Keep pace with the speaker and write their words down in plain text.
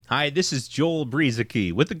Hi, this is Joel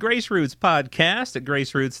Brieseke with the Grace Roots podcast at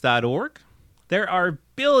graceroots.org. There are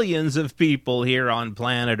billions of people here on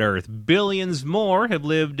planet Earth. Billions more have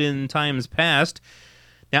lived in times past.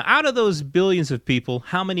 Now, out of those billions of people,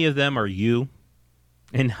 how many of them are you?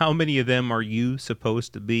 And how many of them are you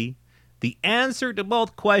supposed to be? The answer to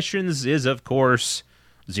both questions is, of course,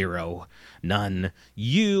 zero. None.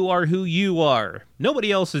 You are who you are.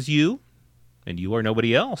 Nobody else is you. And you are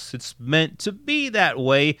nobody else. It's meant to be that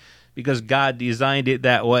way because God designed it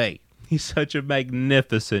that way. He's such a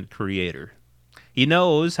magnificent creator. He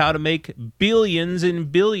knows how to make billions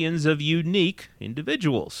and billions of unique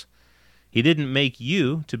individuals. He didn't make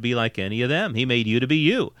you to be like any of them. He made you to be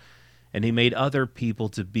you. And he made other people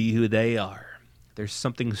to be who they are. There's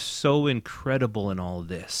something so incredible in all of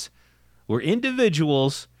this. We're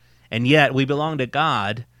individuals, and yet we belong to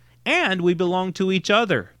God, and we belong to each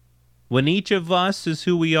other. When each of us is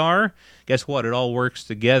who we are, guess what? It all works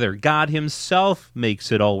together. God himself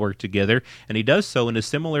makes it all work together, and he does so in a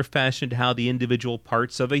similar fashion to how the individual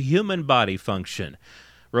parts of a human body function.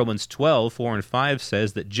 Romans 12:4-5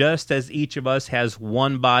 says that just as each of us has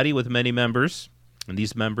one body with many members, and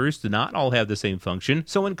these members do not all have the same function,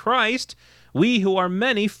 so in Christ, we who are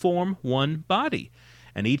many form one body,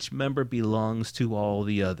 and each member belongs to all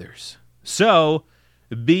the others. So,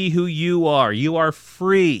 be who you are. You are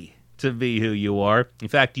free to be who you are. In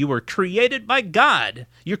fact, you were created by God,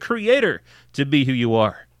 your creator, to be who you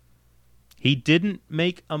are. He didn't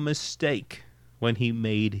make a mistake when he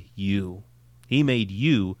made you. He made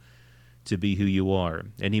you to be who you are.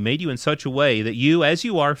 And he made you in such a way that you, as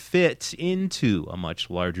you are, fit into a much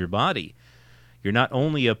larger body. You're not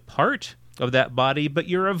only a part of that body, but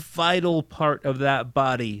you're a vital part of that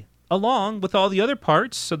body, along with all the other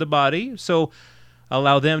parts of the body. So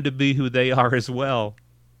allow them to be who they are as well.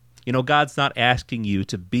 You know, God's not asking you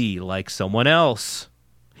to be like someone else.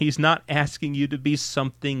 He's not asking you to be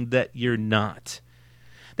something that you're not.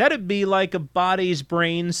 That'd be like a body's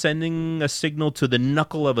brain sending a signal to the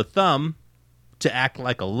knuckle of a thumb to act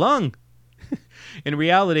like a lung. In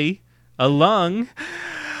reality, a lung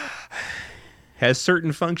has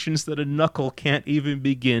certain functions that a knuckle can't even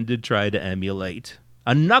begin to try to emulate.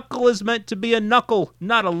 A knuckle is meant to be a knuckle,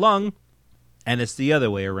 not a lung. And it's the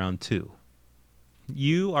other way around, too.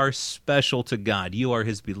 You are special to God. You are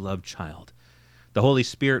his beloved child. The Holy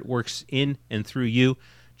Spirit works in and through you,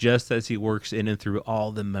 just as he works in and through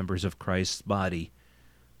all the members of Christ's body.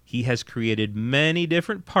 He has created many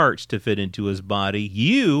different parts to fit into his body.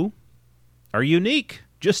 You are unique,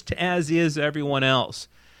 just as is everyone else.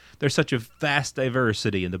 There's such a vast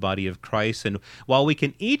diversity in the body of Christ, and while we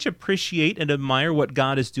can each appreciate and admire what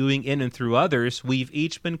God is doing in and through others, we've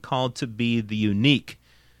each been called to be the unique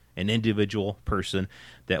and individual person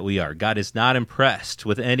that we are. God is not impressed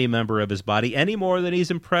with any member of his body any more than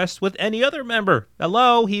he's impressed with any other member.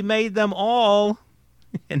 Hello, he made them all,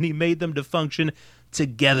 and he made them to function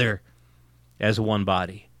together as one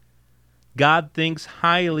body. God thinks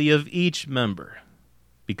highly of each member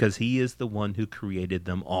because he is the one who created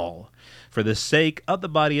them all. For the sake of the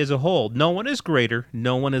body as a whole, no one is greater,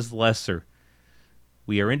 no one is lesser.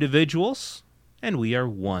 We are individuals, and we are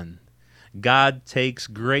one. God takes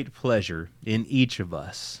great pleasure in each of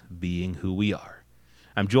us being who we are.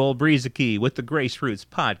 I'm Joel Brieseke with the Grace Roots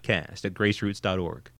podcast at graceroots.org.